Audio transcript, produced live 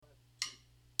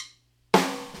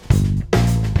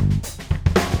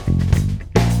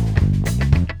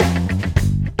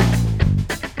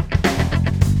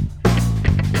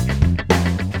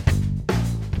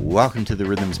Welcome to the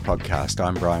Rhythms Podcast.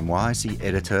 I'm Brian Wise, the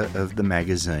editor of the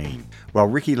magazine. Well,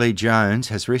 Rickie-Lee Jones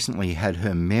has recently had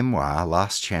her memoir,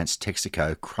 Last Chance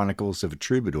Texaco, Chronicles of a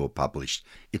Troubadour, published.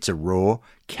 It's a raw,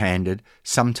 candid,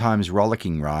 sometimes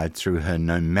rollicking ride through her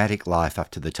nomadic life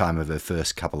up to the time of her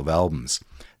first couple of albums.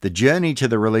 The journey to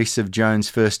the release of Jones'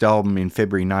 first album in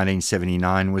February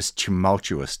 1979 was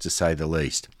tumultuous, to say the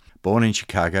least. Born in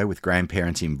Chicago with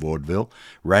grandparents in vaudeville,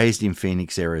 raised in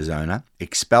Phoenix, Arizona,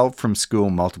 expelled from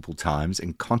school multiple times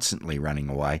and constantly running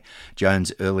away,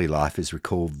 Jones' early life is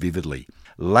recalled vividly.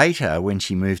 Later, when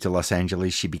she moved to Los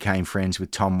Angeles, she became friends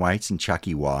with Tom Waits and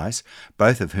Chucky Wise,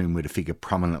 both of whom would figure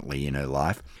prominently in her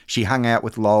life. She hung out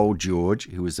with Lowell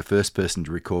George, who was the first person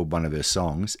to record one of her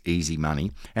songs, Easy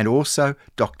Money, and also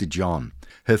Dr. John.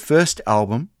 Her first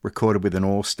album, recorded with an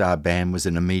all-star band, was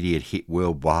an immediate hit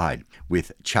worldwide,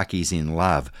 with Chucky's in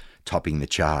Love topping the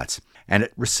charts. And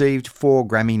it received 4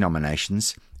 Grammy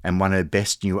nominations and won her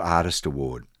Best New Artist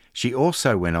award. She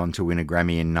also went on to win a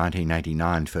Grammy in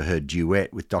 1989 for her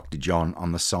duet with Dr. John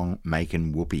on the song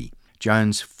Makin' Whoopee.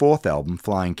 Jones' fourth album,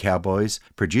 Flying Cowboys,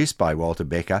 produced by Walter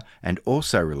Becker and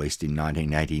also released in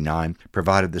 1989,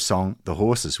 provided the song The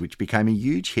Horses, which became a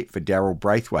huge hit for Daryl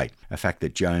Braithwaite, a fact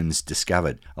that Jones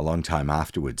discovered a long time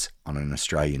afterwards on an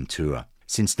Australian tour.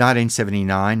 Since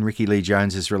 1979, Rickie-Lee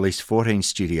Jones has released 14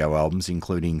 studio albums,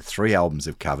 including 3 albums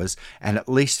of covers and at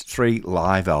least 3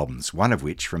 live albums, one of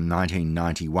which, from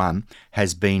 1991,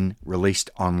 has been released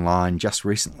online just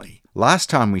recently. Last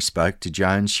time we spoke to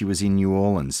Jones, she was in New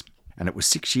Orleans, and it was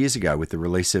 6 years ago with the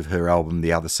release of her album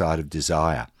The Other Side of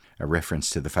Desire, a reference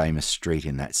to the famous street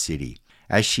in that city.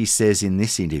 As she says in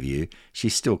this interview,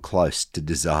 she's still close to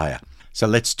Desire. So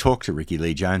let's talk to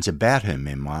Rickie-Lee Jones about her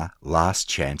memoir, Last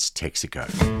Chance Texaco.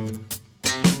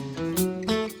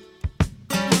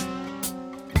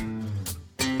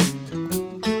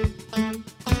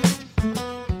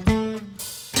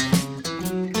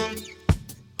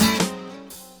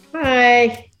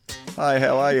 Hi. Hi,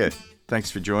 how are you?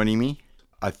 Thanks for joining me.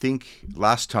 I think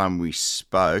last time we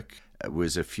spoke, it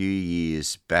was a few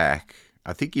years back.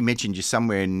 I think you mentioned you're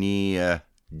somewhere near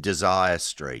Desire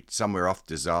Street, somewhere off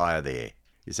Desire there.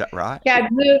 Is that right? Yeah,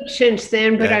 I've moved since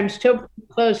then, but Yeah. I'm still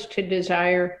close to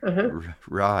Desire.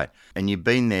 Right. And you've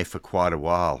been there for quite a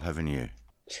while, haven't you?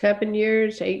 7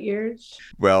 years, 8 years.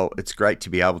 Well, it's great to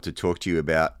be able to talk to you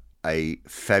about a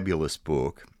fabulous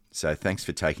book. So thanks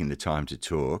for taking the time to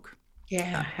talk.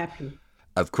 Yeah, happy.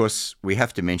 Of course, we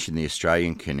have to mention the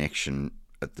Australian connection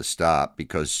at the start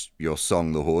because your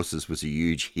song The Horses was a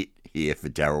huge hit here for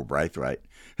Daryl Braithwaite,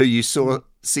 who you saw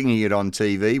singing it on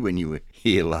TV when you were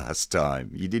here last time.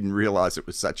 You didn't realise it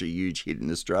was such a huge hit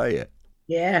in Australia.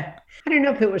 Yeah. I don't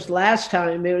know if it was last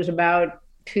time. It was about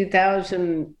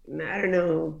 2000,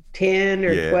 10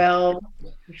 or 12,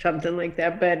 or something like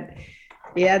that. But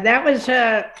yeah, that was,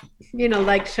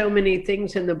 like so many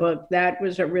things in the book, that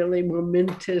was a really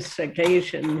momentous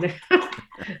occasion,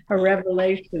 a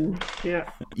revelation. Yeah.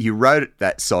 You wrote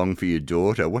that song for your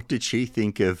daughter. What did she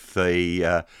think of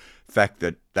the fact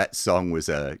that that song was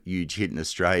a huge hit in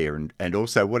Australia? And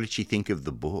also, what did she think of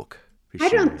the book? I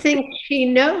don't think she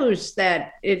knows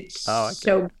that it's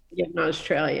so big in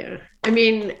Australia. I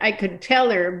mean, I could tell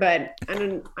her, but I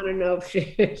don't know if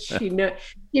she knows.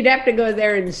 You'd have to go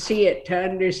there and see it to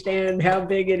understand how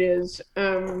big it is.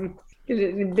 'Cause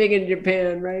it's big in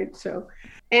Japan, right? So,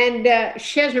 and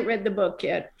she hasn't read the book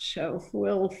yet, so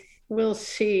we'll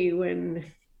see when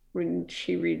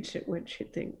she reads it what she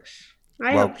thinks.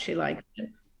 I hope she likes it.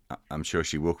 I'm sure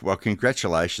she will. Well,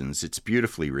 congratulations. It's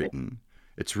beautifully written.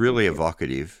 It's really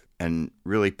evocative and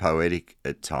really poetic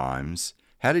at times.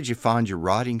 How did you find your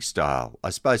writing style?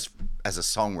 I suppose as a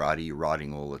songwriter, you're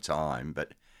writing all the time,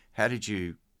 but how did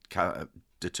you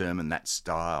determine that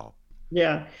style?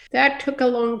 Yeah, that took a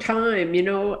long time.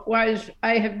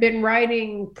 I have been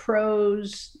writing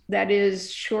prose, that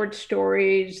is short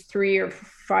stories, 3 or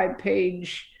 5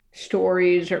 page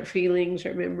stories or feelings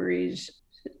or memories.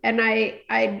 And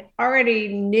I'd already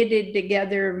knitted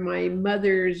together my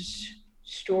mother's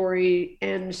story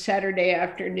and Saturday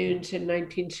Afternoons in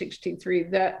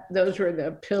 1963. Those were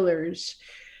the pillars.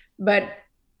 But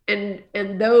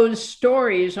and those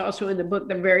stories also in the book,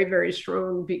 they're very, very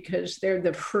strong because they're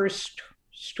the first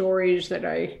stories that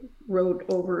I wrote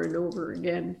over and over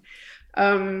again.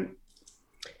 And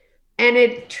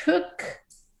it took,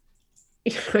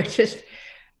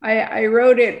 I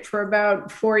wrote it for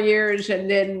about 4 years and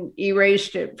then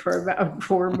erased it for about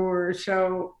 4 more.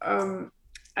 So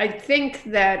I think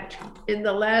that in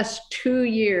the last 2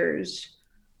 years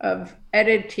of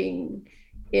editing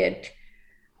it,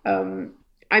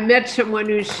 I met someone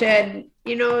who said,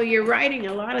 you're writing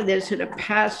a lot of this in a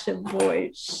passive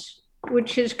voice,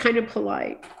 which is kind of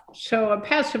polite. So a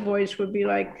passive voice would be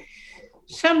like,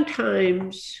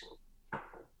 sometimes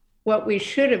what we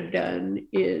should have done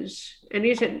is, and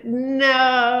he said,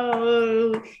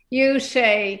 no, you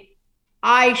say,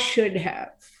 I should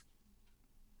have.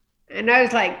 And I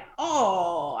was like,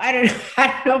 oh, I don't know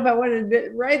if I wanted to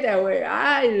write that way.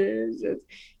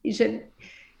 He said,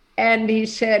 and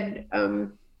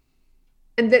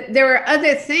that there were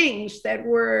other things that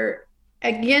were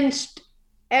against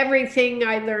everything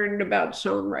I learned about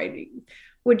songwriting,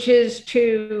 which is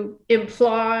to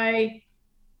imply,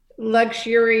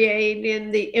 luxuriate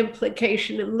in the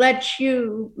implication, and let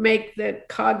you make the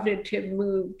cognitive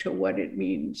move to what it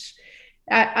means.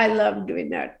 I love doing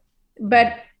that.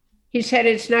 But he said,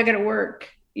 it's not going to work.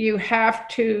 You have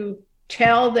to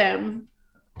tell them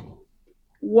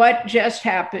what just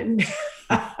happened.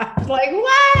 Like,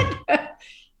 what?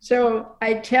 So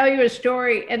I tell you a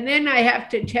story, and then I have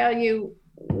to tell you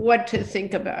what to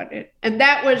think about it. And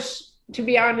that was, to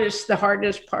be honest, the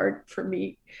hardest part for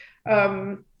me.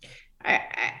 And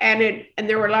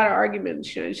there were a lot of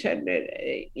arguments. I said,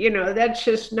 that's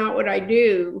just not what I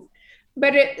do.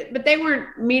 But they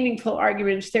weren't meaningful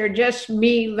arguments. They're just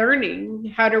me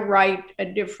learning how to write a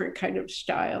different kind of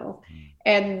style,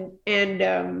 and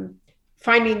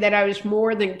finding that I was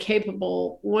more than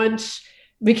capable once,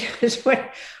 because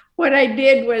what I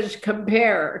did was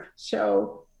compare.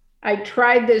 So I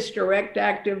tried this direct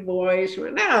active voice.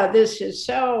 Went, this is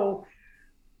so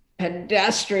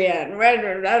pedestrian, blah,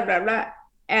 blah, blah, blah.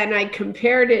 And I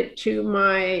compared it to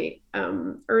my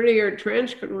earlier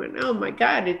transcript and went, oh my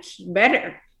God, it's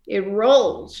better. It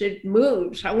rolls, it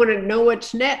moves. I want to know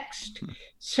what's next.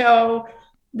 So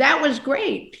that was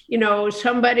great.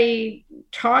 Somebody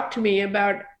talked to me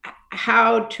about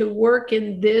how to work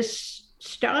in this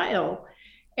style.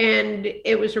 And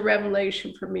it was a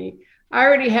revelation for me. I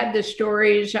already had the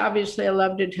stories. Obviously, I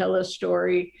love to tell a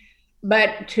story,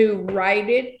 but to write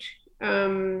it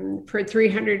for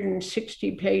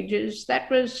 360 pages, that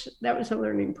was a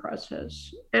learning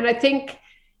process. And I think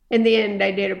in the end,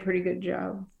 I did a pretty good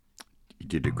job. You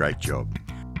did a great job.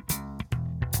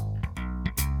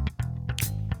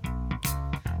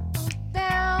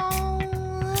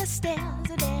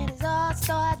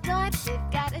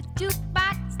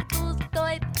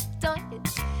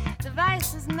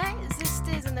 Device is nice, it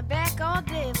stays in the back all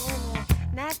day. But when the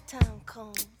nighttime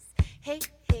comes, hey,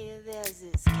 there's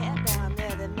this cat down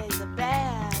there that makes a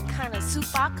bad kind of soup.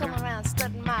 I come around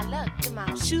studying my luck in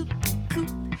my shoot coop.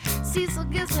 Cecil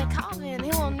gives me coffee and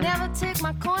he won't never take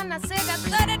my coin. I say, got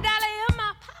 $30 in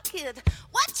my pocket.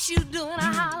 What you doing?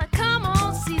 I holler, come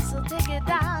on, Cecil, take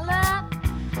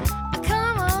 $1.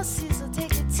 Come on, Cecil,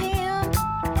 take a 10.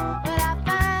 But I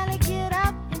finally get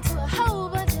up into a whole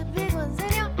bunch of big ones,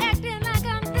 and you're acting like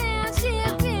I'm damn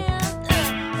champion.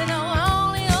 You know,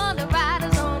 only on the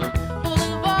riders on the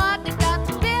boulevard. They got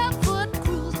the barefoot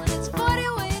cruise when it's 40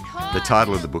 weight hard. The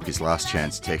title of the book is Last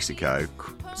Chance Texaco,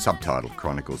 subtitled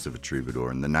Chronicles of a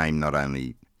Troubadour, and the name not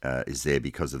only is there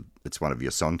because it's one of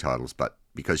your song titles, but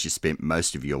because you spent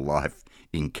most of your life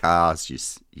in cars,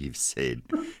 you've said.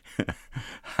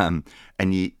 And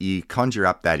you conjure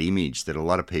up that image that a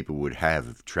lot of people would have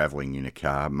of travelling in a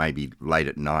car, maybe late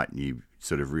at night, and you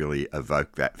sort of really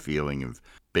evoke that feeling of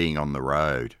being on the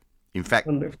road. In fact,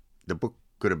 the book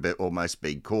could have almost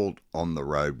been called On the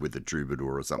Road with a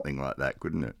Troubadour or something like that,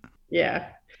 couldn't it? Yeah.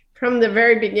 From the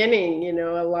very beginning,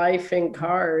 a life in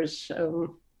cars.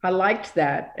 I liked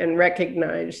that and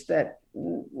recognized that,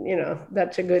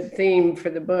 that's a good theme for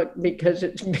the book because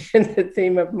it's been the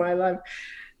theme of my life.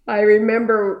 I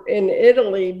remember in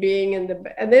Italy being and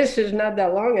this is not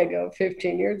that long ago,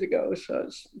 15 years ago, so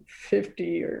it's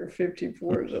 50 or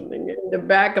 54 or something, in the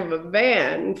back of a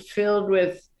van filled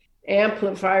with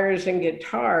amplifiers and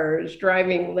guitars,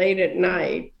 driving late at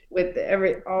night with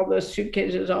all those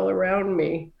suitcases all around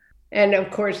me. And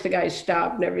of course, the guy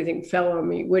stopped and everything fell on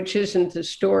me, which isn't the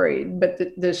story. But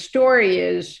the story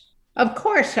is, of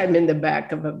course, I'm in the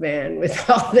back of a van with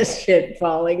all this shit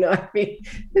falling on me.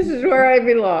 This is where I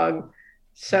belong.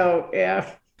 So, yeah.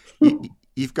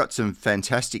 You've got some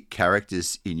fantastic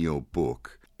characters in your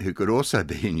book who could also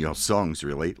be in your songs,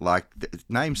 really. Like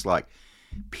names like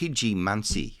Pidgey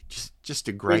Muncie, just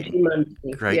a great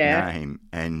name.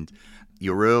 And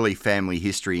your early family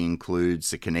history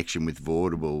includes a connection with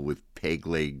Vaudeville, with Peg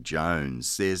Leg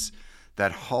Jones. There's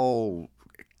that whole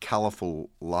colourful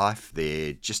life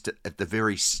there just at the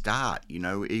very start,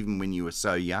 even when you were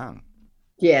so young.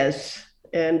 Yes.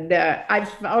 And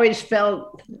I've always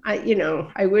felt,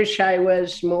 I wish I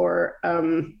was more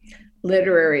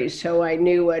literary, so I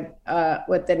knew what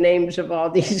the names of all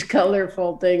these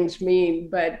colorful things mean.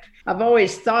 But I've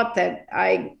always thought that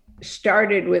I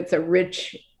started with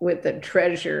a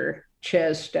treasure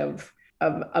chest of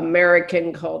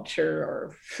American culture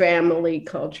or family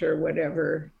culture,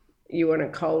 whatever you want to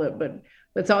call it, but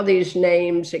with all these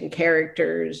names and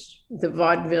characters, the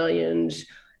vaudevillians,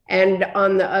 and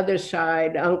on the other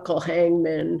side, Uncle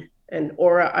Hangman and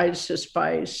Aura Isa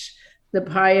Spice, the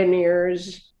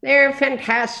pioneers. They're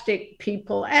fantastic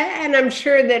people. And I'm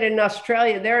sure that in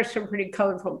Australia, there are some pretty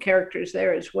colorful characters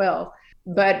there as well.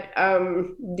 But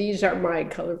these are my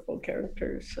colorful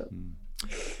characters. So.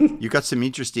 You've got some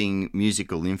interesting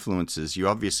musical influences. You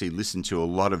obviously listen to a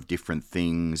lot of different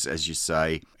things, as you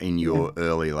say, in your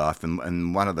early life.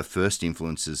 And one of the first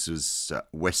influences was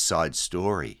West Side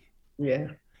Story. Yeah.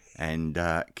 And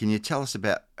can you tell us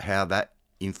about how that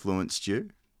influenced you?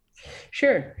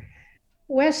 Sure.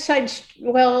 West Side,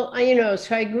 well,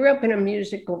 so I grew up in a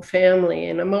musical family,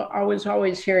 and I was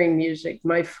always hearing music.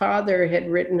 My father had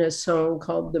written a song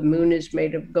called "The Moon is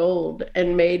Made of Gold"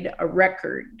 and made a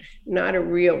record, not a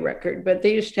real record, but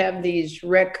they used to have these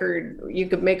you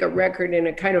could make a record in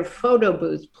a kind of photo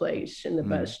booth place in the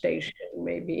bus station,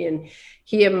 maybe. And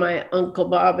he and my Uncle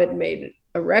Bob had made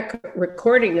a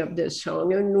recording of this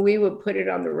song, and we would put it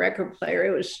on the record player.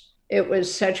 It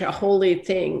was such a holy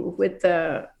thing with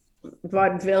the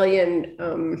vaudevillian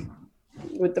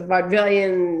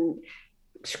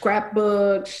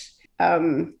scrapbooks.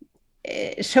 So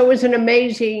it was an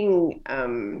amazing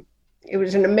thing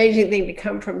to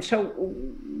come from. So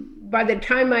by the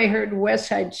time I heard West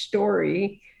Side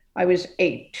Story, I was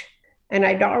 8, and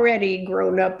I'd already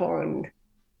grown up on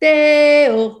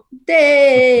Deo,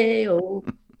 Deo,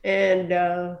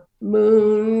 and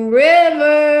Moon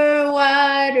River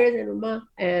wider than a mile,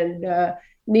 and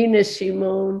Nina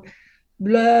Simone,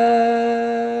 black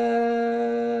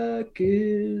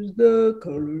is the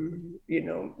color,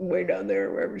 way down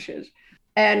there, wherever she is.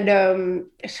 And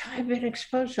so I've been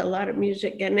exposed to a lot of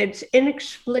music, and it's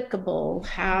inexplicable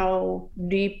how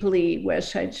deeply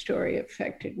West Side Story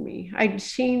affected me. I'd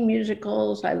seen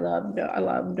musicals, I loved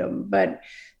them, but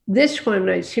this one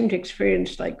I seemed to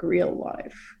experience like real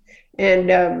life.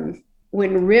 And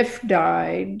when Riff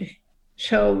died,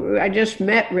 so I just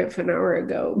met Riff an hour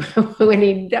ago. When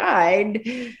he died,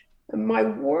 my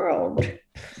world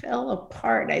fell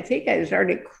apart. I think I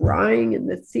started crying in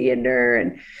the theater,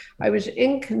 and I was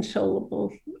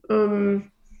inconsolable.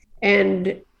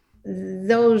 And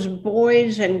those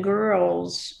boys and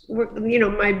girls were,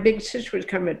 my big sister was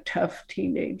kind of a tough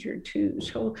teenager too.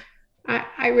 So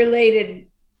I related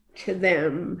to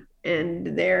them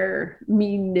and their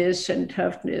meanness and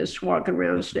toughness, walking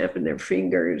around snapping their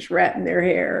fingers, ratting their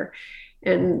hair,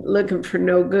 and looking for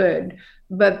no good.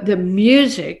 But the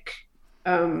music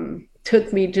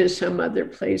took me to some other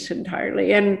place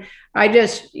entirely. And I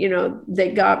just,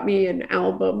 they got me an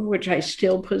album, which I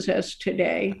still possess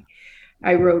today.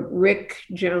 I wrote Rick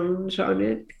Jones on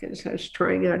it because I was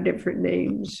trying out different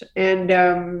names.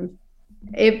 And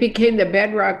it became the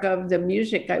bedrock of the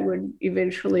music I would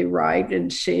eventually write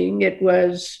and sing. It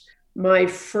was my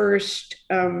first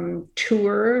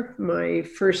tour. My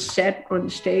first set on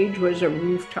stage was a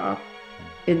rooftop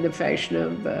in the fashion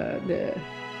of the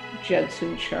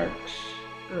Judson Sharks,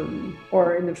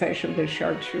 or in the fashion of the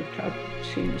Sharks rooftop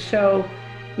scene. So,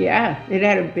 yeah, it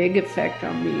had a big effect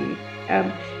on me.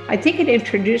 I think it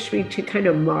introduced me to kind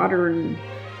of modern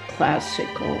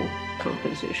classical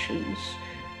compositions.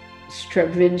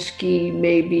 Stravinsky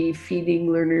maybe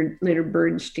feeding Leonard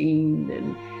Bernstein,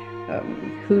 and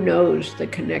who knows the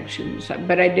connections.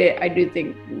 But I do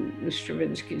think the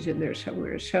Stravinsky's in there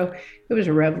somewhere. So it was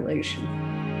a revelation.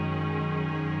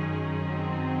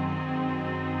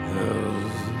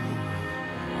 There's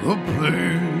a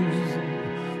place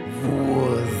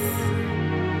worth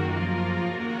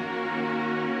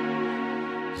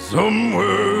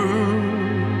somewhere,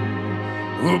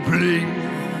 a place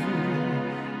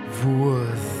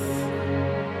worth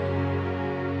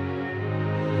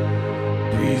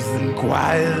peace and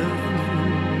quiet,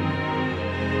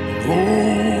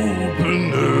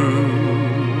 open air.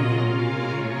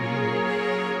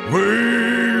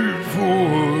 Wait for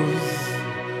us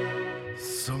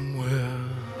somewhere.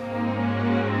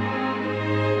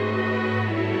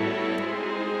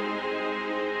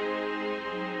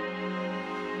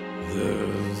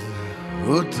 There's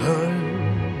a time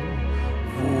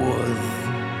worth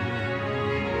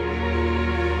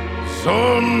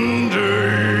someday,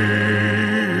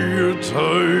 a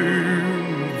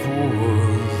time for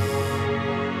us,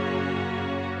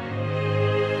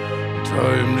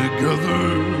 time together,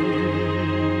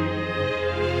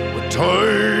 a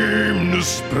time to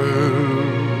spare,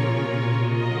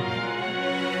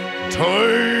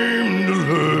 time to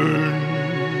learn,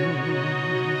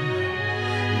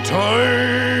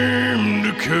 time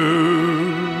to care.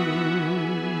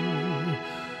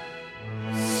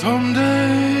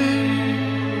 Someday,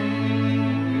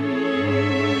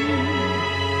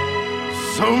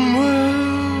 somewhere,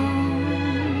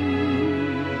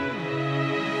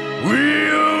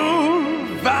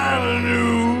 we'll find a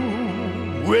new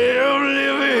way of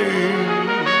living.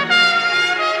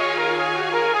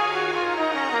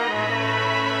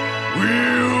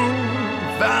 We'll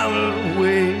find a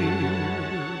way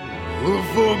of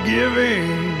forgiving.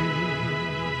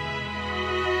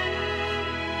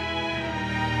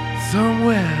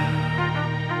 Somewhere.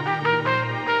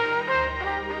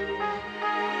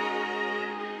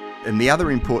 And the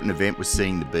other important event was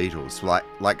seeing the Beatles.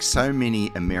 Like so many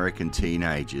American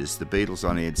teenagers, the Beatles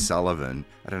on Ed Sullivan,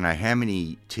 I don't know how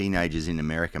many teenagers in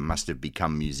America must have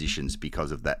become musicians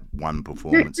because of that one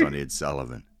performance on Ed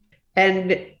Sullivan.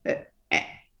 And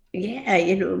yeah,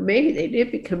 maybe they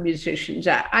did become musicians.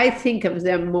 I think of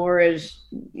them more as,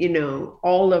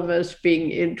 all of us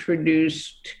being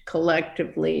introduced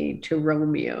collectively to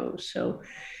Romeo. So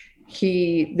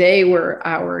they were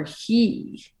our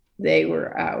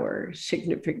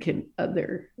significant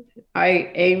other.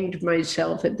 I aimed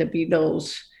myself at the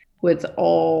Beatles with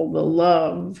all the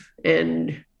love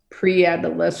and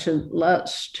pre-adolescent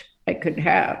lust I could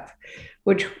have,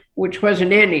 which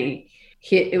wasn't any.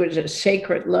 It was a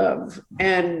sacred love.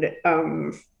 And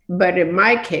but in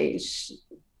my case,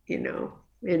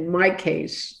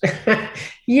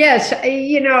 yes,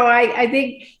 I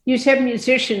think you said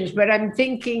musicians, but I'm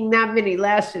thinking not many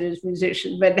lasted as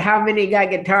musicians, but how many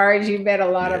got guitars? You bet a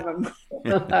lot of them,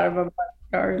 got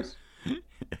guitars.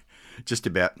 Just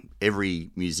about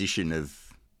every musician of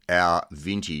our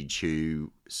vintage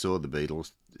who saw the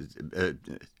Beatles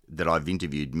that I've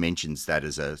interviewed mentions that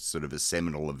as a sort of a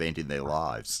seminal event in their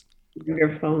lives.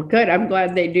 Wonderful. Good. I'm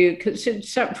glad they do. Because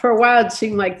for a while, it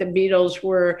seemed like the Beatles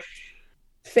were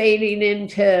fading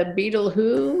into Beatle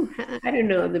who? I don't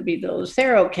know, the Beatles.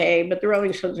 They're okay, but the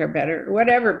Rolling Stones are better.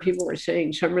 Whatever people were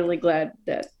saying. So I'm really glad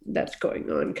that that's going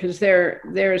on because they're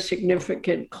a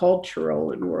significant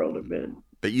cultural and world event.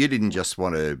 But you didn't just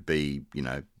want to be,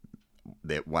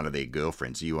 one of their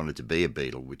girlfriends. You wanted to be a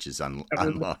Beatle, which is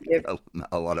unlike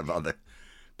a lot of other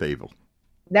people.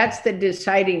 That's the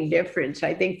deciding difference.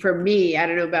 I think for me, I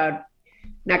don't know about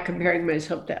not comparing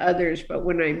myself to others, but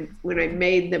when I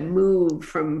made the move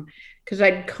from, because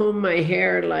I'd comb my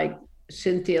hair like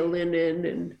Cynthia Lennon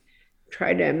and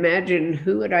try to imagine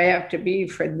who would I have to be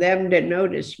for them to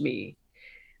notice me.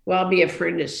 Well, I'll be a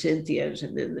friend of Cynthia's,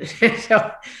 and then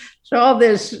so all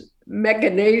this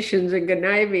machinations and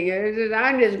conniving.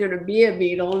 I'm just going to be a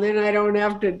Beatle, and then I don't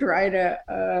have to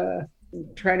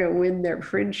try to win their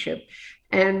friendship,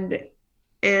 and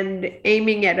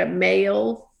aiming at a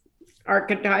male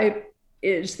archetype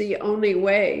is the only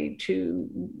way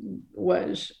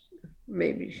was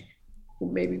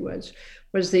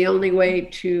the only way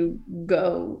to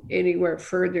go anywhere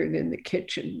further than the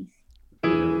kitchen.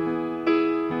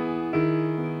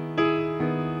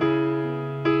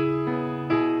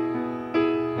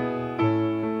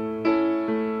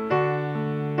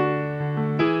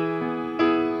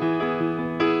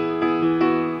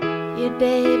 Your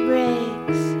day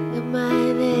breaks, your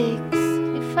mind aches.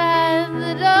 You find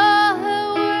that all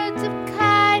her words of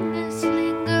kindness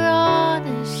linger on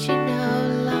as she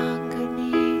no longer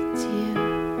needs you.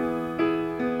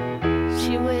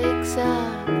 She wakes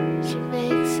up, she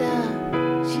makes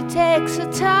up, she takes her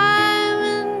time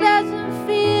and doesn't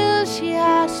feel she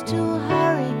has to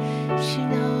hurry. She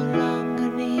no longer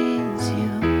needs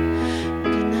you. And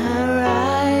in her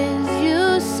eyes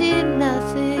you see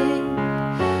nothing.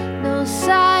 No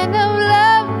sign of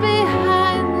love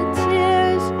behind the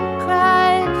tears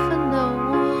cried for no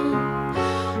one.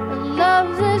 A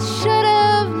love that should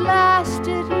have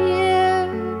lasted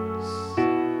years.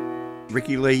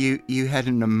 Ricky Lee, you had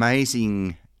an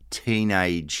amazing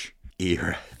teenage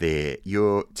era there.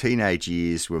 Your teenage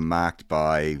years were marked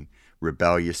by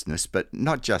rebelliousness, but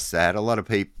not just that. A lot of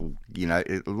people,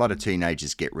 a lot of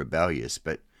teenagers get rebellious,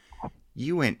 but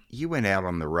you went out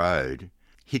on the road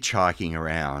hitchhiking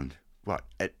around,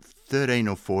 at 13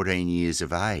 or 14 years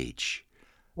of age?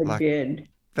 I did.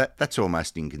 That's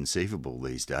almost inconceivable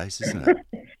these days, isn't it?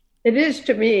 It is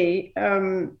to me.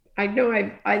 I know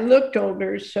I looked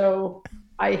older, so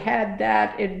I had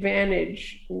that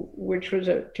advantage, which was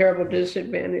a terrible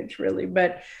disadvantage, really,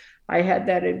 but I had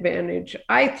that advantage.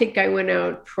 I think I went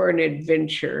out for an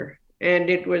adventure, and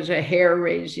it was a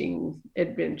hair-raising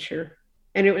adventure.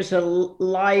 and it was a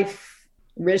life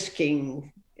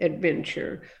risking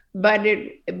adventure, but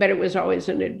it was always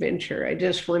an adventure. I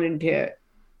just wanted to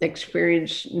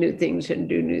experience new things and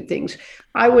do new things.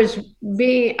 I was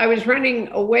running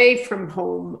away from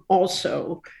home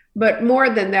also, but more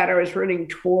than that, I was running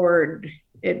toward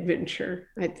adventure,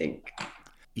 I think.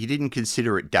 You didn't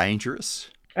consider it dangerous?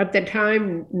 At the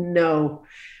time, no.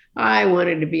 I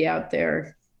wanted to be out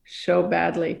there so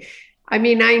badly. I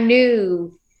mean, I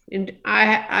knew, and I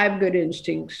have good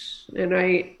instincts, and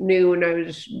I knew when I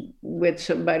was with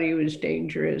somebody who was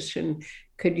dangerous and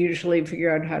could usually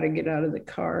figure out how to get out of the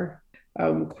car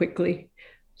quickly.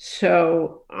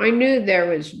 So I knew there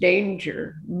was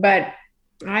danger, but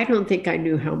I don't think I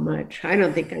knew how much. I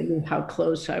don't think I knew how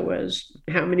close I was,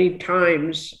 how many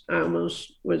times I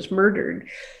almost was murdered.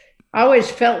 I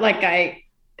always felt like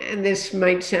and this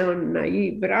might sound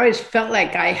naive, but I always felt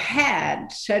like I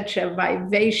had such a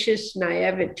vivacious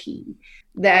naivety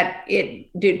that it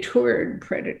deterred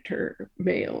predator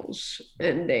males.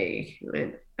 And they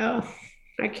went, oh,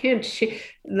 I can't see.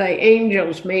 The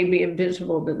angels made me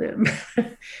invisible to them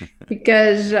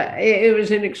because it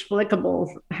was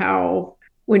inexplicable how,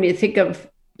 when you think of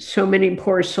so many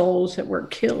poor souls that were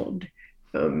killed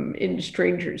in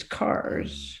strangers'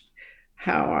 cars,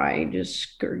 how I just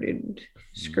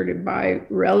skirted by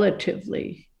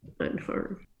relatively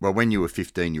unharmed. Well, when you were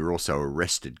 15, you were also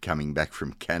arrested coming back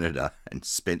from Canada and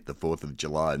spent the 4th of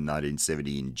July in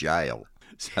 1970 in jail.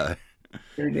 So,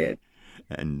 Sure did.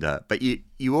 And but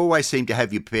you always seemed to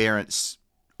have your parents,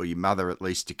 or your mother at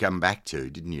least, to come back to,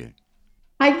 didn't you?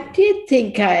 I did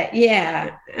think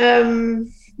yeah.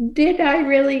 Did I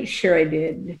really? Sure I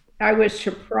did. I was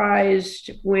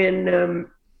surprised when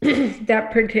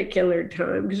that particular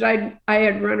time, because I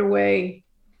had run away,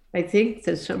 I think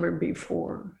the summer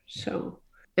before. So,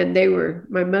 and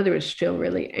my mother was still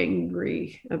really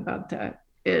angry about that.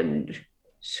 And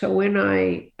so when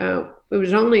it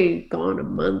was only gone a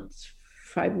month,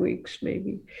 5 weeks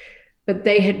maybe, but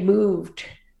they had moved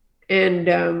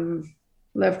and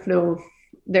left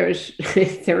there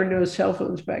were no cell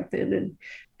phones back then.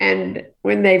 And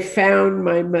when they found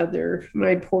my mother,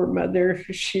 my poor mother,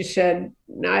 she said,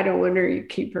 no, I don't want her, you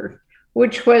keep her,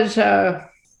 which was a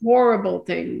horrible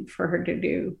thing for her to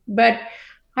do. But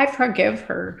I forgive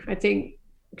her. I think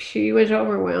she was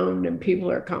overwhelmed and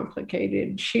people are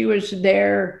complicated. She was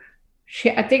there.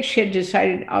 I think she had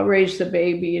decided, I'll raise the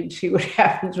baby and see what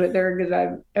happens with her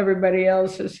because everybody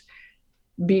else has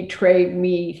betrayed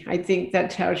me. I think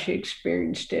that's how she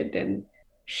experienced it. And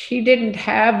she didn't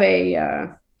have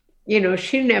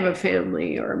she didn't have a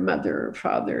family or a mother or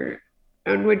father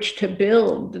on which to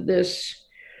build this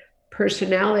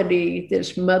personality,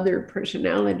 this mother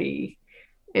personality.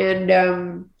 And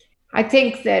I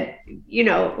think that,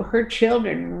 her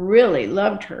children really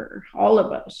loved her, all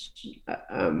of us.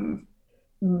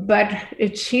 But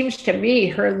it seems to me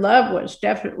her love was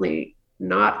definitely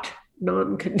not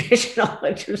non-conditional.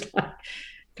 It was like,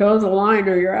 toe the line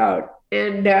or you're out.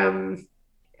 And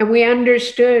we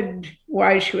understood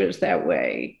why she was that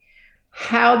way.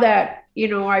 How that,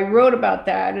 I wrote about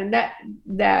that, and that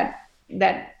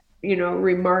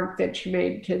remark that she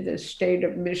made to the state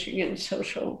of Michigan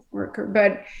social worker.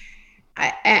 But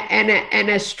and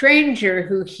a stranger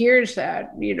who hears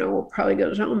that, probably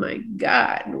goes, oh my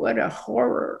God, what a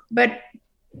horror. But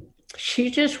she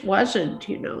just wasn't,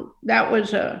 that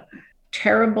was a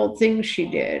terrible thing she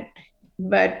did.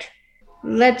 But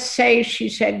let's say she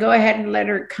said, go ahead and let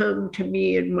her come to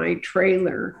me in my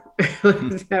trailer.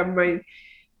 The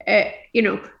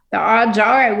odds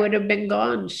are I would have been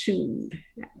gone soon.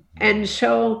 And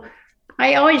so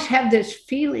I always have this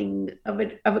feeling of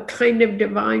a kind of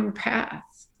divine path.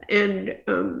 And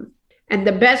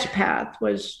the best path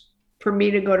was for me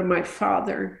to go to my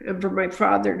father and for my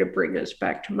father to bring us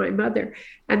back to my mother.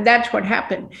 And that's what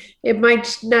happened. It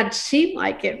might not seem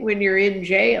like it when you're in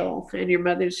jail and your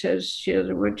mother says she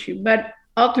doesn't want you, but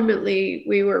ultimately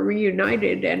we were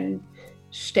reunited and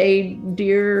stayed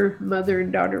dear mother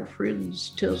and daughter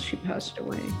friends till she passed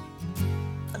away.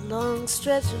 A long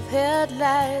stretch of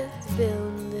headlights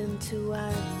build into our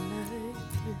night.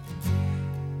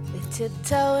 They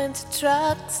tiptoe into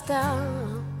truck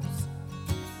stops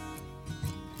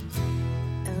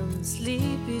and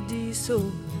sleepy diesel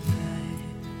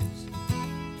lights.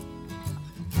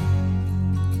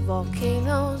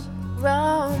 Volcanoes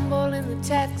rumble in the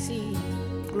taxi,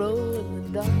 glow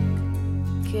in the dark.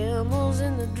 Camels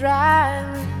in the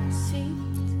driver's seat.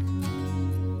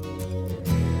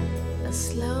 A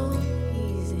slow,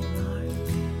 easy mark.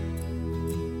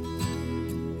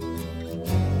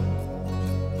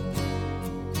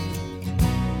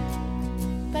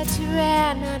 Bet she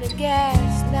ran out of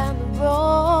gas down the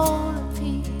road of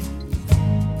peace.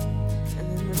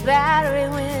 And then the battery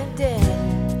went dead.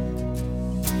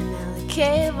 Now the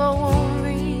cable won't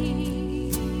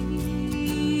reach.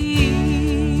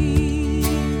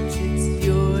 It's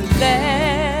your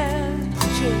last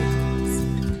chance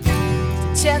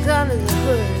to check under the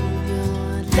hood.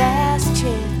 Your last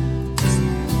chance.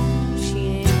 She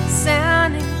ain't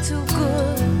sounding too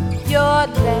good. Your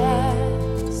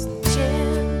last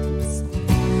chance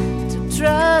to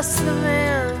trust the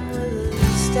man with the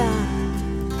style.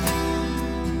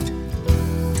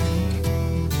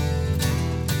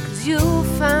 'Cause you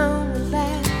found the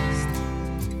last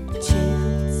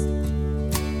chance.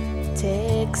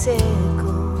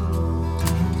 Texaco.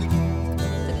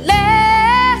 The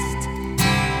last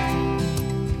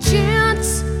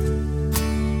chance.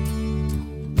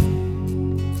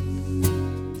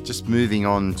 Just moving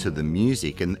on to the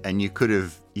music, and you could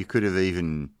have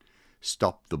even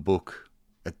stopped the book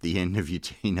at the end of your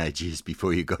teenage years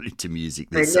before you got into music.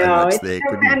 There's so much there.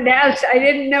 And I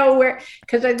didn't know where,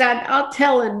 because I thought I'll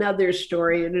tell another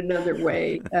story in another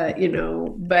way, but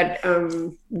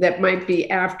that might be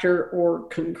after or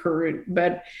concurrent.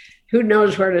 But who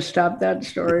knows where to stop that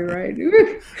story, right?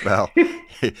 Well,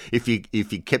 if you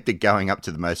kept it going up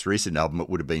to the most recent album, it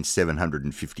would have been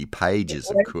 750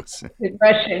 pages, of course. In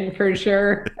Russian, for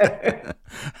sure.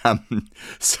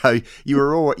 So you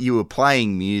were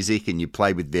playing music, and you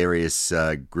played with various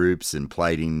groups, and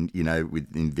played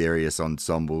in various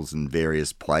ensembles and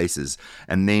various places.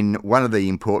 And then one of the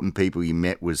important people you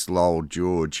met was Lowell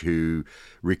George, who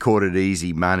recorded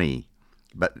Easy Money.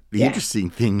 But the interesting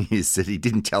thing is that he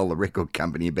didn't tell the record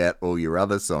company about all your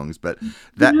other songs. But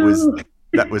that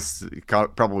was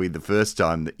probably the first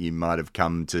time that you might have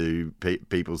come to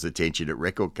people's attention at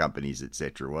record companies,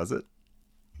 etc. Was it?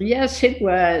 Yes, it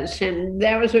was, and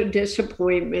that was a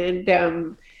disappointment.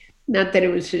 Not that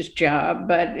it was his job,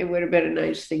 but it would have been a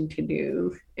nice thing to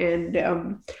do. And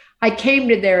I came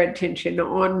to their attention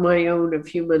on my own a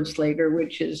few months later,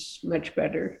 which is much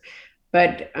better.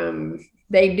 But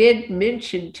they did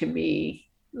mention to me,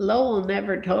 Lowell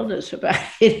never told us about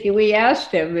it. We asked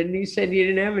him, and he said he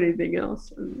didn't have anything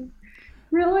else.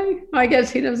 Really? I guess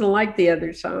he doesn't like the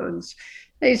other songs.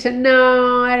 They said,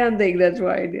 no, I don't think that's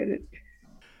why I did it.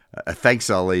 Thanks,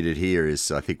 I'll Eat It Here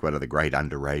is, I think, one of the great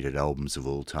underrated albums of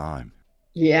all time.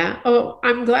 Yeah. Oh,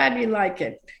 I'm glad you like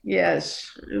it.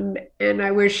 Yes. And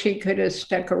I wish he could have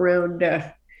stuck around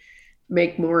to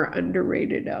make more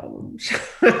underrated albums.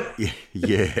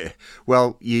 Yeah.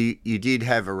 Well, you did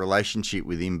have a relationship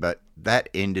with him, but that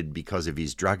ended because of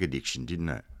his drug addiction, didn't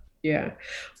it? Yeah.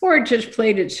 Or it just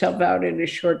played itself out in a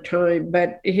short time.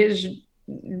 But his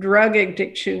drug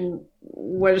addiction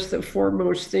was the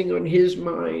foremost thing on his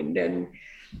mind. And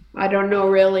I don't know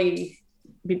really,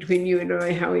 between you and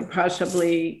I, how he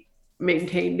possibly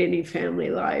maintained any family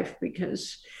life,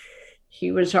 because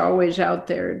he was always out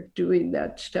there doing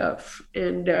that stuff.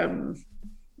 And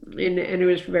it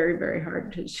was very, very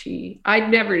hard to see.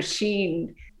 I'd never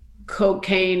seen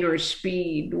cocaine or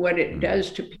speed, what it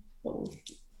does to people.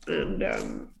 And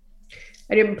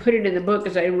I didn't put it in the book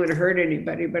because I didn't want to hurt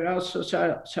anybody, but I also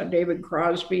saw David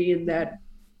Crosby in that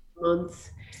month.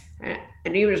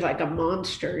 And he was like a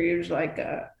monster. He was like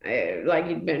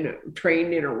he'd been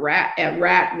trained in a rat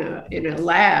in a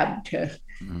lab to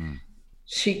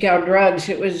seek out drugs.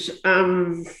 It was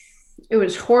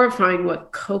horrifying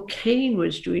what cocaine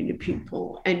was doing to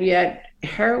people, and yet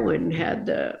heroin had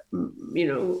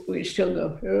we still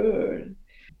go,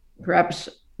 perhaps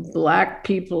Black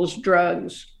people's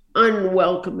drugs,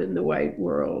 unwelcome in the white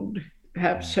world,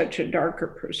 have such a darker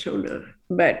persona,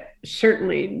 but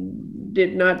certainly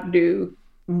did not do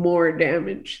more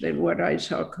damage than what I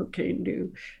saw cocaine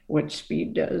do, what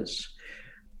speed does.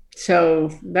 So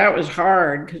that was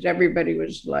hard because everybody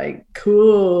was like,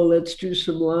 cool, let's do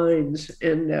some lines.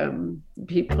 And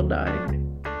people died.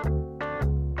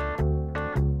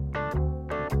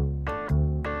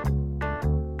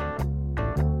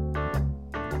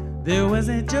 There was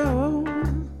a Joe,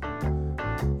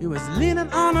 he was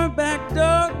leaning on her back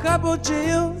door, couple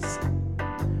chills,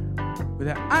 with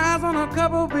her eyes on a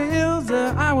couple bills.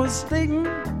 I was stating,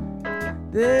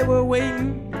 they were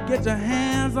waiting to get your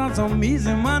hands on some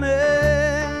easy money,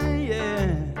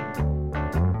 yeah.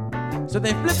 So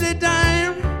they flipped a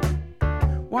dime.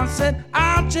 One said,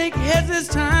 I'll take heads this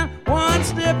time. One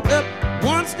step up,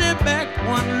 one step back,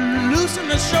 one loosened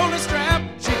the shoulder strap.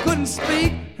 She couldn't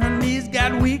speak, her knees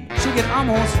got weak. She could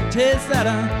almost taste that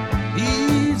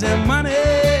easy money.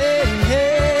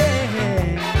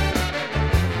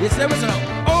 Yes, there was an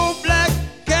old black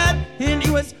cat, and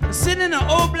he was sitting in an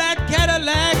old black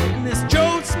Cadillac, and this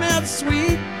Joe smelled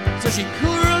But she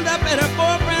curled up at her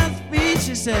boyfriend's feet.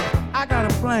 She said, I got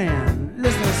a plan.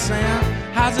 Listen, Sam,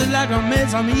 how's it like to make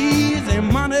some easy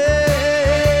money?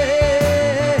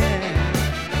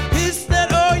 He said,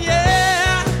 oh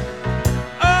yeah,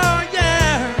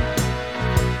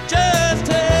 just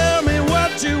tell me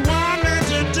what you want me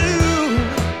to do.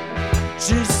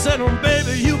 She said, oh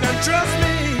baby, you can trust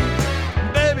me,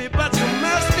 baby, but you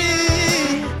must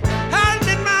be hiding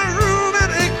in my room at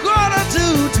 1:45 to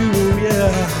 2,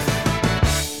 yeah.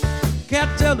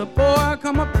 Can't tell the boy,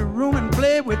 come up the room and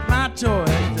play with my toys.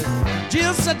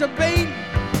 Jill set the bait.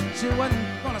 She wasn't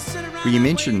gonna sit around. Well, you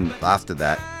mentioned after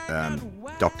that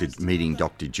meeting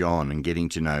Dr. John and getting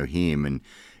to know him, and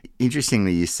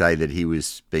interestingly, you say that he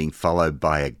was being followed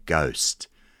by a ghost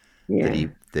that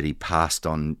he passed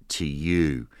on to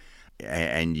you,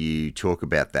 and you talk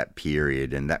about that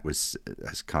period, and that was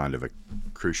as kind of a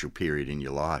crucial period in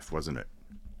your life, wasn't it?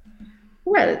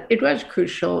 Well, it was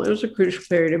crucial. It was a crucial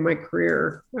period in my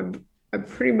career. I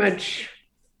pretty much,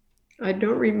 I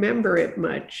don't remember it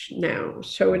much now.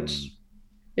 So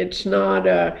it's not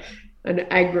an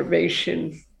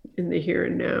aggravation in the here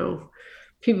and now.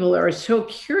 People are so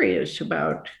curious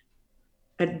about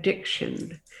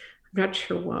addiction. I'm not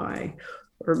sure why.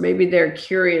 Or maybe they're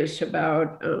curious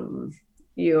about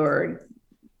your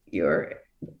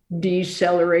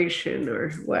deceleration,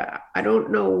 or well, I don't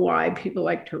know why people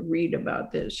like to read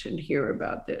about this and hear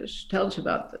about this. Tell us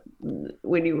about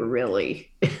when you were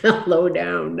really low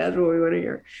down. That's what we want to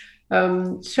hear.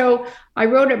 So I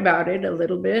wrote about it a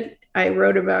little bit. I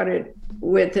wrote about it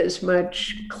with as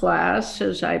much class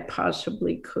as I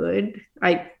possibly could.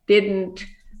 I didn't,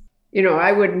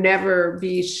 I would never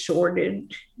be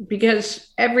sordid,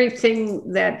 because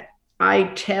everything that I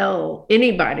tell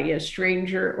anybody, a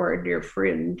stranger or a dear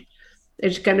friend,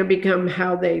 is going to become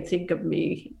how they think of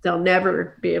me. They'll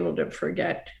never be able to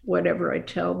forget whatever I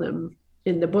tell them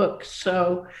in the book.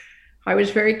 So I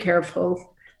was very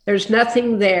careful. There's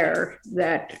nothing there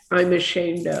that I'm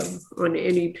ashamed of on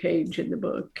any page in the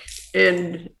book.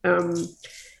 And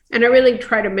I really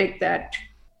try to make that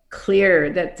clear,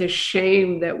 that the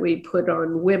shame that we put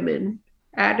on women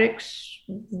addicts,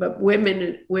 but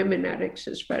women addicts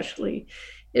especially,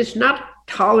 is not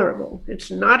tolerable.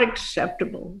 It's not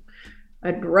acceptable.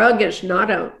 A drug is not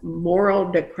a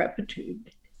moral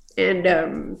decrepitude. And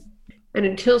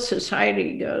until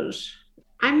society goes,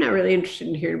 I'm not really interested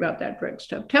in hearing about that drug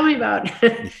stuff. Tell me about,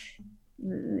 then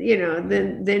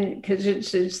because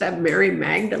it's that Mary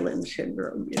Magdalene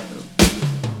syndrome,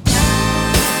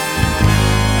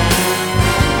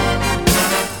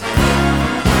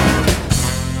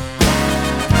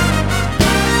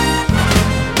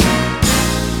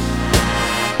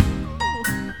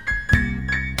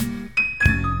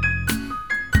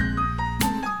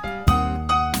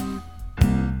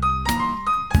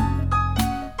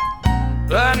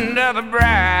 Under the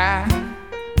bride,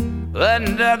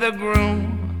 under the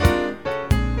groom,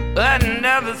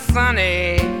 under the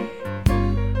sunny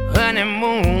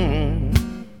honeymoon,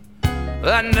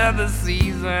 under the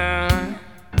season,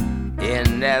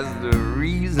 and that's the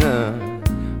reason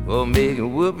for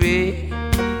making whoopee.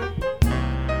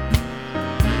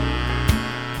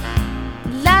 A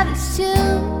lot of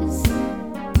shoes,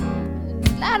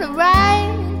 a lot of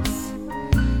rides.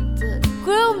 The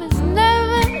groom is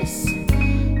nervous.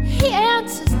 He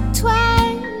answers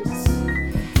twice.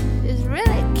 It's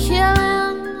really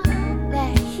killing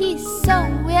that he's so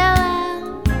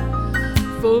willing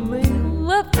for me to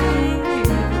whoopee.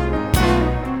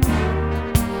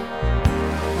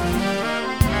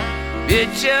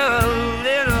 It's your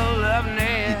little love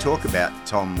name. You talk about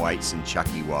Tom Waits and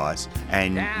Chucky Wise,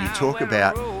 and you talk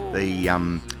about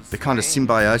the kind of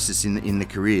symbiosis in the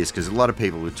careers, because a lot of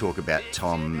people would talk about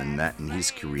Tom and that and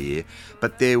his career,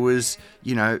 but there was,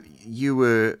 you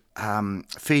were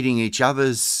feeding each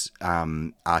other's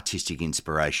artistic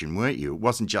inspiration, weren't you? It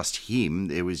wasn't just him,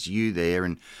 there was you there,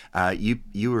 and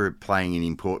you were playing an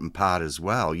important part as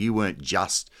well. You weren't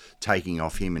just taking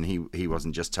off him and he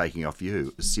wasn't just taking off you.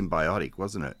 It was symbiotic,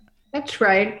 wasn't it? That's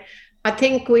right. I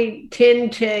think we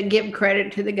tend to give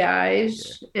credit to the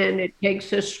guys, and it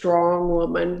takes a strong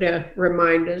woman to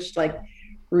remind us, like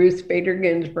Ruth Bader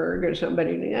Ginsburg or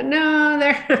somebody. No,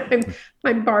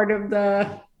 I'm part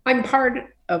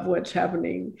of what's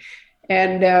happening.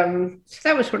 And so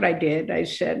that was what I did. I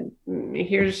said,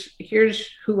 here's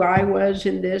who I was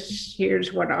in this.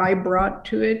 Here's what I brought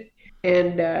to it.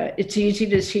 And it's easy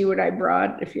to see what I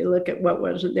brought if you look at what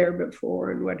wasn't there before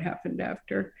and what happened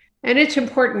after. And it's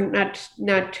important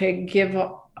not to give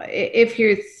up. If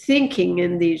you're thinking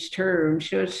in these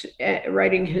terms,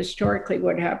 writing historically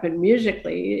what happened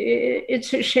musically,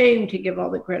 it's a shame to give all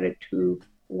the credit to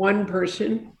one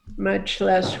person, much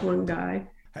less one guy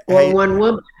or one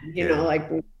woman. You know, like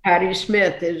Patti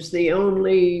Smith is the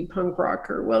only punk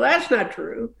rocker. Well, that's not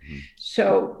true.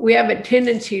 So we have a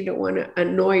tendency to want to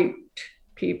anoint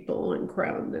people and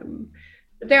crown them.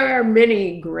 But there are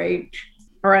many great,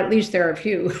 or at least there are a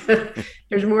few.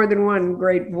 There's more than one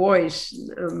great voice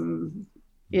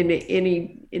in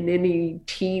any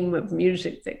team of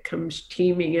music that comes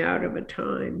teaming out of a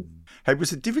time. Hey,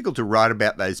 was it difficult to write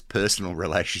about those personal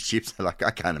relationships? Like, I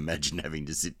can't imagine having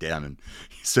to sit down and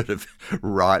sort of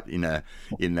write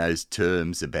in those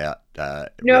terms about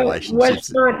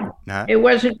relationships. It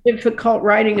wasn't difficult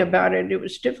writing about it. It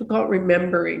was difficult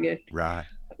remembering it. Right.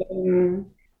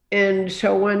 And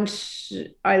so once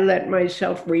I let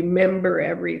myself remember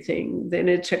everything, then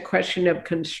it's a question of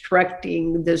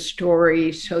constructing the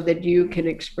story so that you can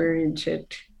experience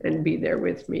it and be there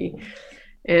with me.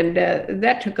 And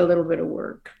that took a little bit of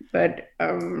work, but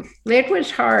it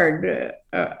was hard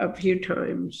a few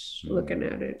times looking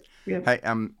at it. Yep. Hey,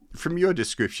 from your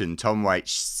description, Tom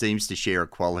Waits seems to share a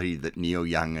quality that Neil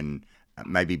Young and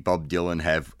maybe Bob Dylan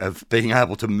have of being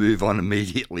able to move on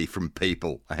immediately from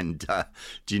people. And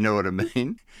do you know what I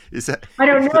mean? Is that? I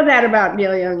don't know that about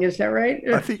Neil Young. Is that right?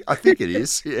 I think it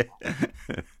is. Yeah,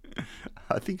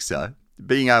 I think so.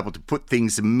 Being able to put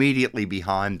things immediately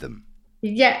behind them.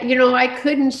 Yeah, you know, I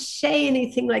couldn't say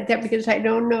anything like that because I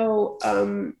don't know.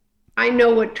 I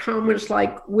know what Tom was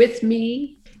like with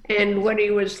me and what he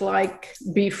was like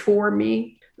before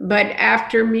me. But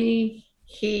after me,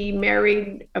 he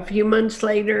married a few months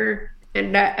later.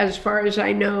 And as far as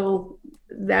I know,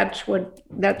 that's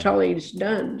all he's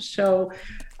done. So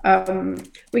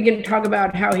we can talk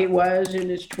about how he was in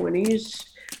his 20s,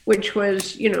 which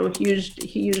was, you know,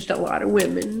 he used a lot of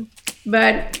women.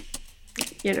 But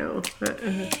you know,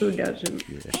 who doesn't?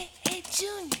 Hey,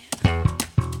 Junior. Hey,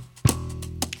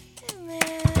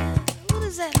 man, what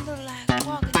does that look like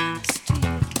walking down the street?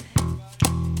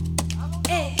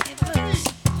 Hey, Bruce.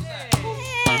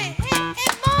 Hey,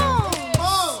 Mom.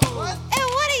 What? Hey,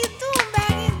 what are you doing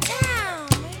back in town,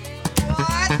 man?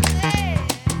 What? Hey.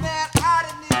 Man, I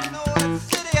didn't even know what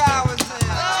city I was in.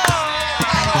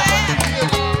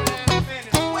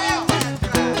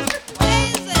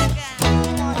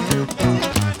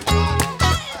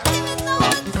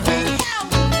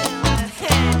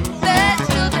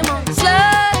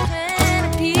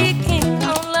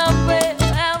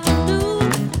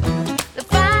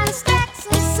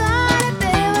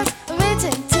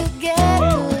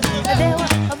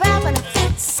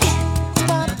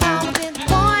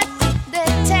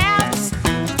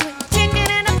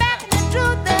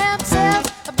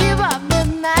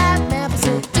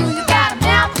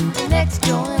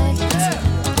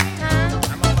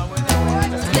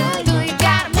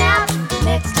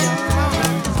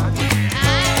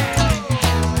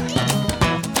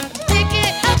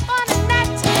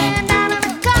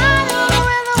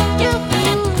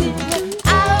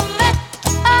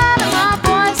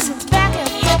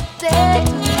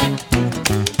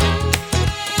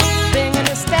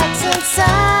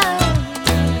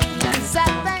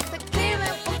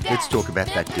 About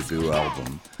that debut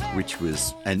album, which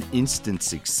was an instant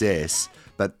success,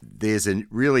 but there's a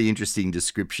really interesting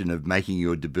description of making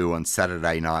your debut on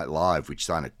Saturday Night Live, which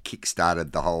kind of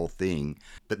kick-started the whole thing.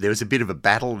 But there was a bit of a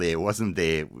battle there, wasn't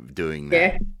there, doing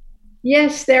that? Yeah.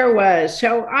 Yes, there was.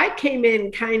 So I came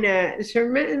in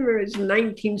remember it was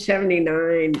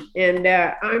 1979, and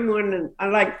I'm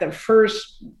like the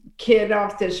first kid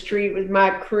off the street with my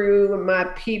crew and my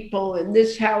people, and this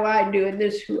is how I do, and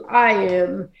this is who I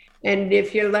am. And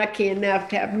if you're lucky enough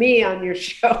to have me on your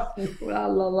show, la,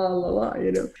 la, la, la, la,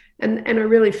 you know. And I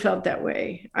really felt that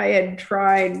way. I had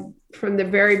tried from the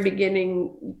very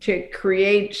beginning to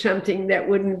create something that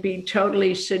wouldn't be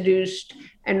totally seduced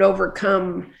and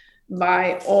overcome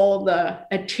by all the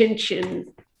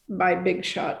attention by big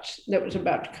shots that was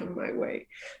about to come my way.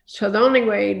 So the only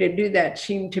way to do that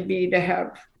seemed to be to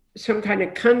have some kind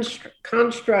of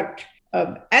construct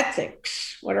of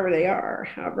ethics, whatever they are,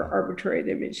 however arbitrary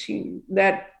they may seem,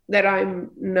 that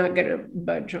I'm not going to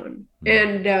budge on.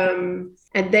 And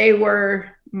they were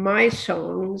my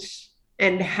songs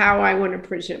and how I want to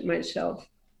present myself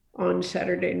on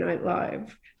Saturday Night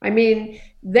Live. I mean,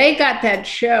 they got that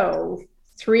show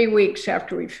 3 weeks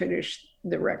after we finished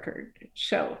the record.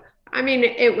 So, I mean,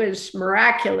 it was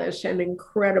miraculous and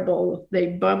incredible. They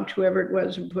bumped whoever it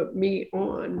was and put me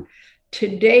on to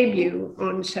debut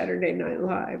on Saturday Night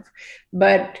Live.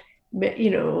 But, you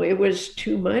know, it was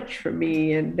too much for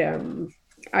me. And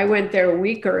I went there a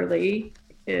week early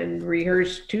and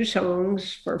rehearsed 2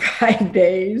 songs for 5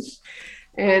 days.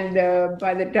 And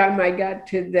by the time I got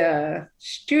to the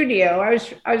studio,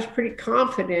 I was pretty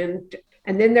confident.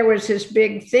 And then there was this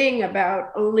big thing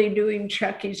about only doing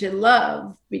Chucky's in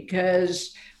Love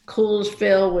because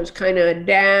Coolsville was kind of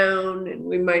down, and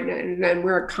we might not, and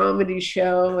we're a comedy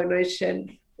show. And I said,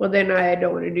 well, then I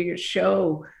don't want to do your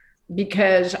show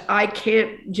because I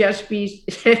can't just be,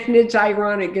 and it's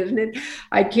ironic, isn't it?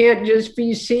 I can't just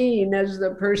be seen as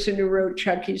the person who wrote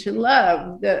Chucky's in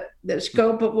Love. The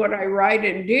scope of what I write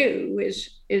and do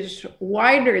is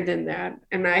wider than that.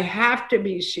 And I have to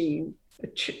be seen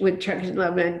with Chucky's in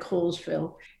Love and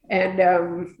Coolsville. And,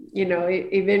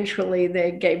 eventually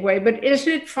they gave way. But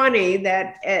isn't it funny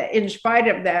that in spite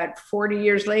of that, 40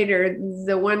 years later,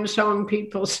 the one song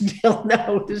people still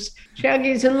know is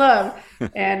Chucky's in Love.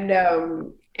 And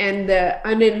the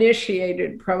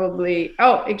uninitiated probably,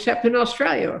 except in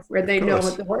Australia, where they know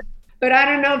what the horse. But I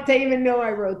don't know if they even know I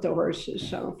wrote the horses.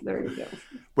 So there you go.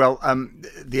 Well,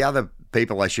 the other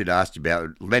people I should ask you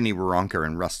about, Lenny Waronker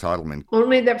and Russ Titleman.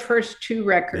 Only the first two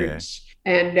records. Yeah.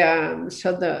 And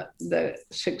so the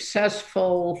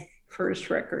successful first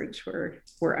records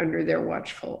were under their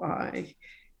watchful eye.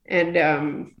 And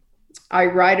I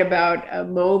write about a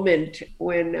moment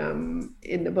when,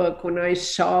 in the book, when I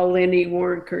saw Lenny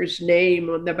Waronker's name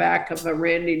on the back of a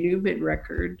Randy Newman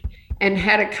record and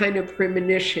had a kind of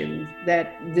premonition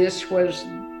that this was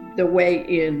the way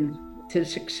in to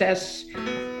success.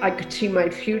 I could see my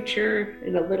future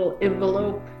in a little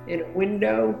envelope in a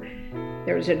window.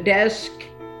 There was a desk,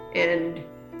 and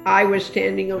I was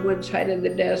standing on one side of the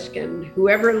desk, and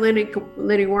whoever Lenny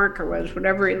Waronker was,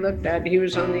 whatever he looked at, he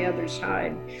was on the other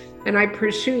side. And I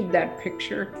pursued that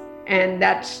picture, and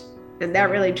that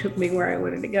really took me where I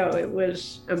wanted to go. It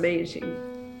was amazing.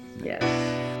 Yes.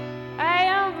 I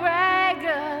am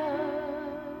Bragger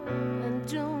and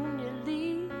Junior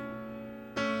Lee.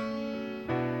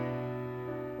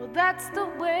 Well, that's the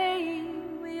way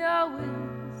we always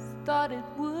thought it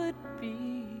would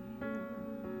be.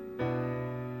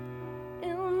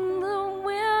 In the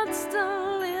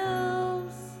Winston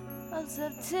Hills of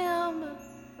September,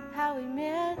 how we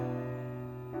met,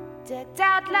 decked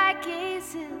out like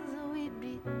aces, we'd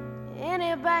beat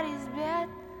anybody's bet,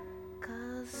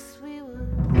 'cause we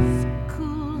was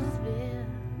Coolsville.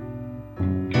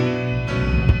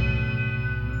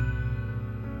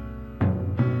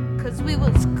 'Cause we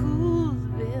was Coolsville.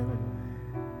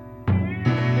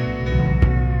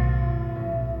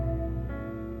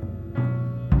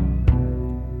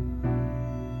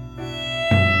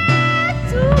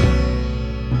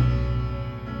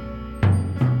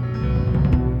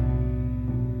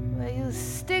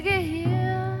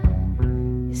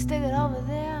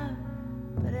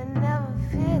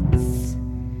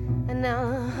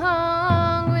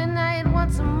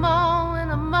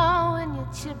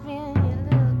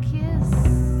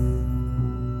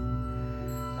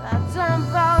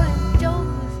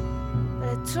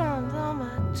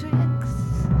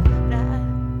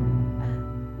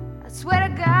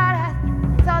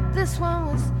 This one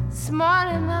was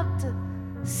smart enough to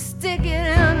stick it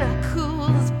in a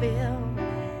Coolsville.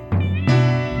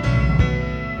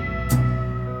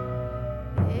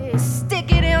 Hey,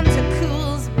 stick it into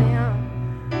Coolsville.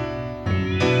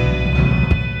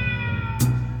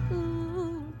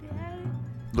 Ooh, Daddy.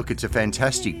 Look, it's a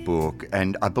fantastic book,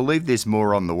 and I believe there's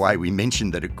more on the way. We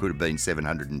mentioned that it could have been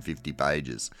 750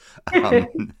 pages. Are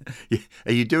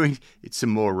you doing some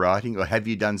more writing, or have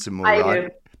you done some more writing?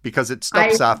 Do. Because it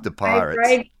stops after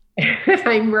Pirates.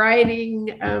 I'm writing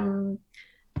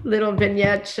little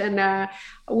vignettes, and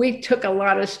we took a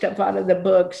lot of stuff out of the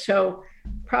book. So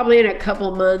probably in a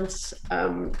couple months,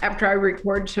 after I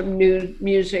record some new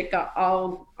music,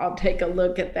 I'll take a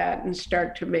look at that and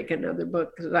start to make another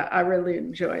book, because I really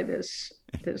enjoy this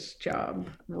job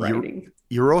writing.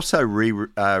 You're also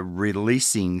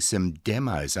releasing some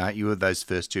demos, aren't you, of those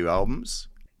first two albums?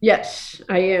 Yes,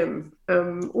 I am.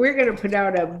 We're going to put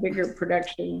out a bigger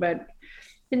production, but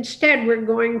instead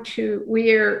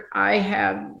I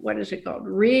have, what is it called?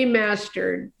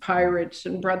 Remastered Pirates,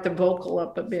 and brought the vocal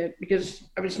up a bit because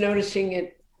I was noticing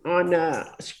it on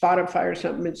Spotify or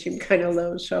something. It seemed kind of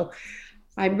low. So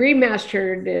I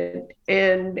remastered it,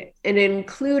 and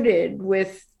included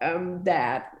with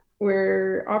that,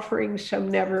 we're offering some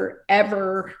never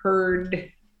ever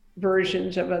heard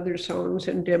versions of other songs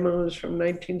and demos from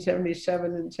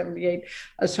 1977 and 78.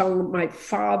 A song my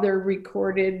father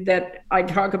recorded that I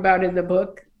talk about in the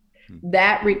book.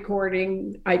 That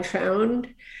recording I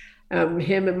found,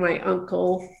 him and my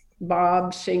uncle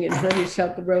Bob singing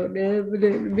Honeysuckle Road.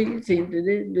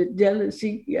 The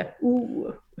jealousy. Yeah.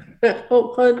 Ooh.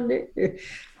 Oh, honey.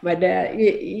 My dad,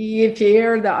 if you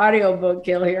hear the audiobook,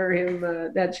 you'll hear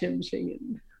him. That's him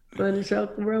singing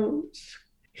Honeysuckle Roads.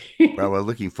 Well, we're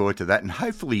looking forward to that. And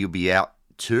hopefully you'll be out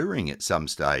touring at some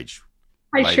stage.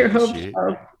 I sure hope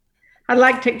so. I'd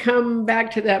like to come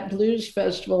back to that blues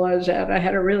festival I was at. I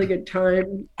had a really good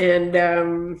time. And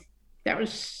that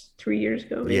was 3 years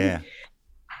ago. Maybe. Yeah.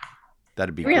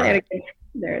 That'd be really great. Had a good time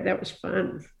there. That was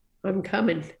fun. I'm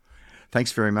coming.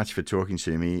 Thanks very much for talking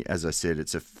to me. As I said,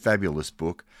 it's a fabulous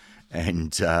book,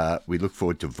 and we look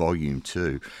forward to volume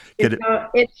 2. It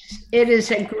is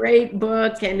a great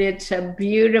book, and it's a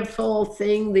beautiful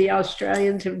thing the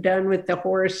Australians have done with the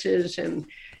horses, and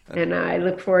I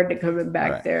look forward to coming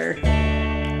back there.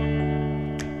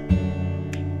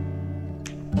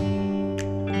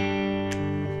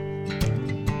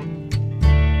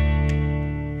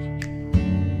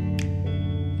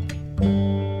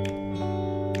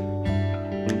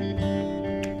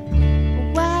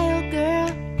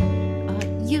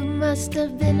 Must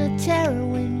have been a terror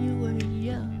when you were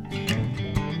young.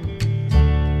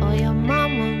 Or your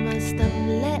mama must have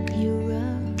let you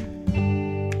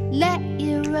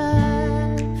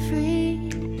run free.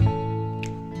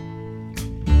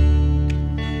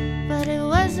 But it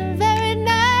wasn't very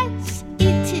nice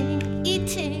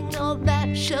eating all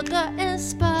that sugar and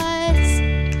spice.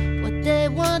 What they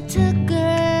want a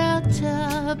girl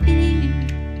to be.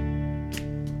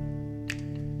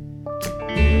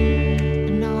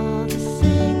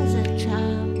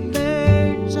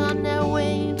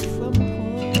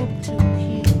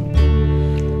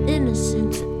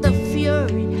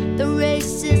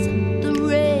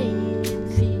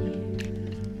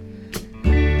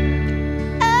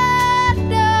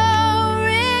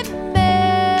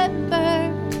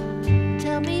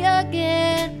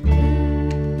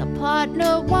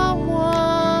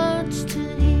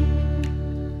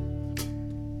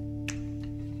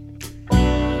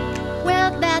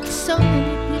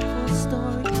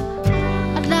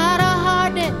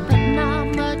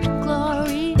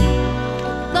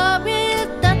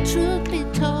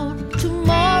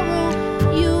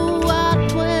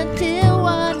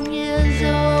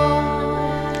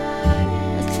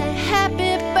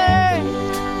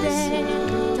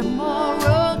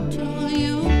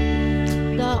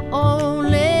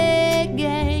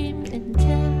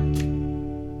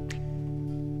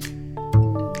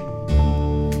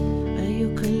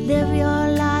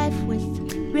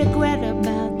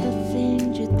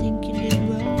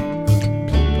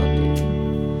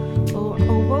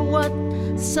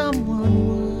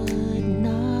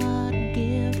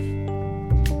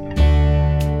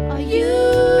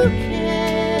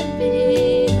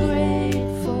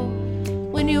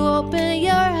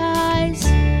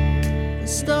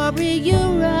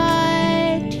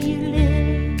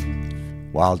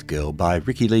 Wild Girl by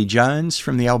Rickie Lee Jones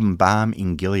from the album Balm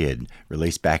in Gilead,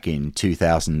 released back in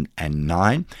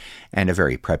 2009, and a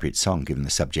very appropriate song given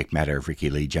the subject matter of Rickie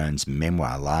Lee Jones'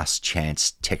 memoir, Last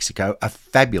Chance Texaco. A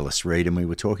fabulous read, and we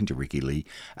were talking to Rickie Lee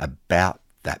about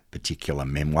that particular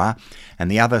memoir.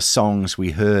 And the other songs we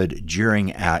heard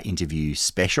during our interview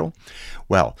special,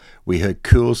 well, we heard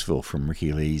Coolsville from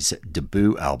Rickie Lee's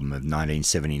debut album of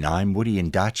 1979, Woody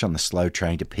and Dutch on the Slow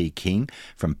Train to Peking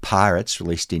from Pirates,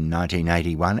 released in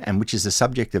 1981, and which is the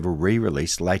subject of a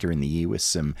re-release later in the year with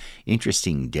some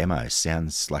interesting demos.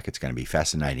 Sounds like it's going to be a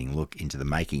fascinating look into the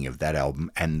making of that album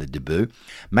and the debut.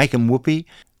 Make 'em Whoopee,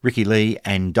 Rickie Lee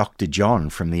and Dr. John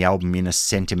from the album In a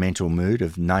Sentimental Mood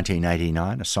of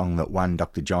 1989, a song that won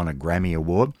Dr. John a Grammy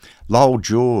Award. Lowell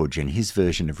George and his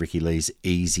version of Rickie Lee's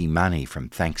Easy Money from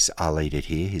Thanks I'll Eat It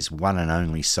Here, his one and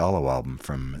only solo album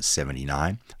from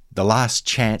 79. The Last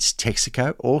Chance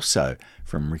Texaco, also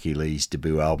from Rickie Lee's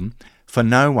debut album. For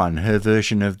No One, her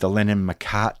version of the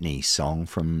Lennon-McCartney song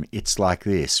from It's Like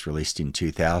This, released in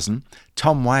 2000.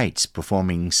 Tom Waits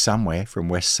performing Somewhere from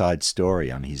West Side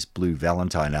Story on his Blue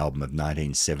Valentine album of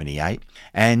 1978.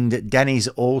 And Danny's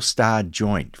All-Star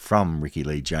Joint from Rickie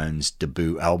Lee Jones'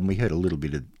 debut album. We heard a little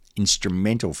bit of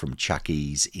instrumental from Chuck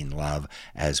E's In Love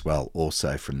as well,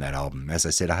 also from that album. As I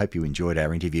said, I hope you enjoyed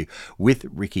our interview with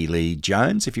Rickie Lee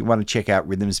Jones. If you want to check out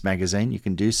Rhythms magazine, you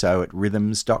can do so at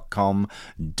rhythms.com.au,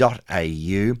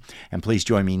 and please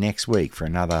join me next week for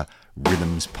another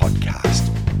Rhythms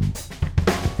podcast.